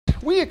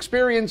We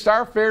experienced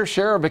our fair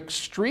share of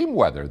extreme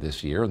weather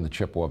this year in the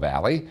Chippewa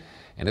Valley.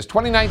 And as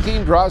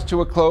 2019 draws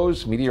to a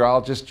close,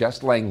 meteorologist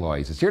Jess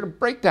Langlois is here to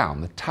break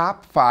down the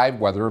top 5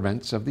 weather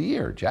events of the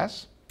year.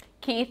 Jess?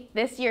 Keith,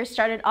 this year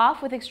started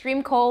off with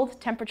extreme cold.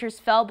 Temperatures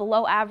fell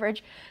below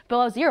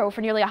zero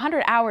for nearly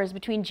 100 hours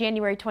between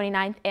January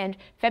 29th and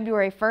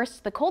February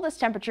 1st. The coldest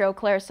temperature Eau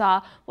Claire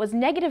saw was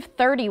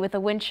 -30 with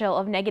a wind chill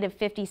of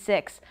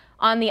 -56.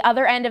 On the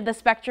other end of the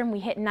spectrum,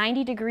 we hit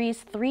 90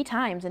 degrees 3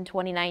 times in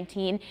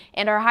 2019,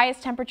 and our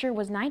highest temperature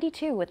was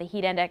 92 with a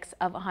heat index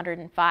of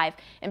 105.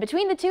 And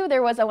between the two,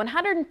 there was a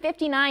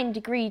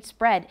 159-degree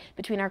spread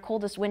between our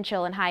coldest wind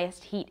chill and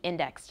highest heat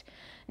index.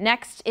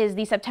 Next is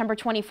the September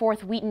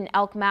 24th Wheaton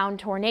Elk Mound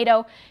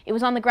tornado. It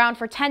was on the ground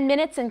for 10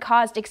 minutes and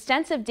caused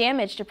extensive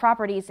damage to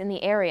properties in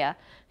the area.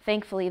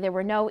 Thankfully, there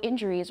were no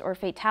injuries or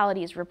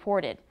fatalities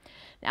reported.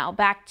 Now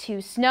back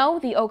to snow.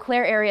 The Eau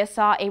Claire area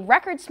saw a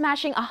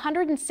record-smashing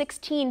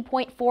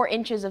 116.4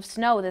 inches of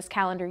snow this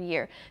calendar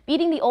year,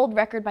 beating the old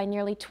record by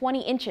nearly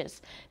 20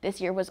 inches. This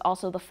year was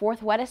also the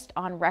 4th wettest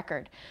on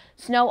record.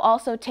 Snow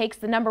also takes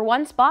the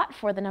 #1 spot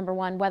for the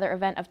 #1 weather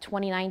event of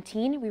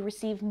 2019. We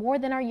received more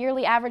than our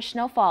yearly average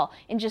snowfall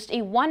in just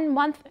a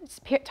 1-month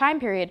time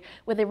period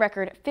with a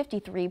record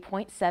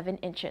 53.7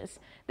 inches.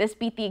 This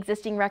beat the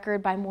existing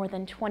record by more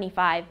than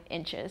 25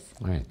 inches.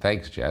 All right,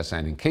 thanks, Jess.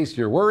 And in case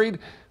you're worried,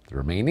 the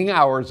remaining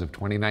hours of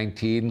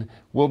 2019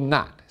 will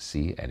not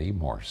see any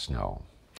more snow.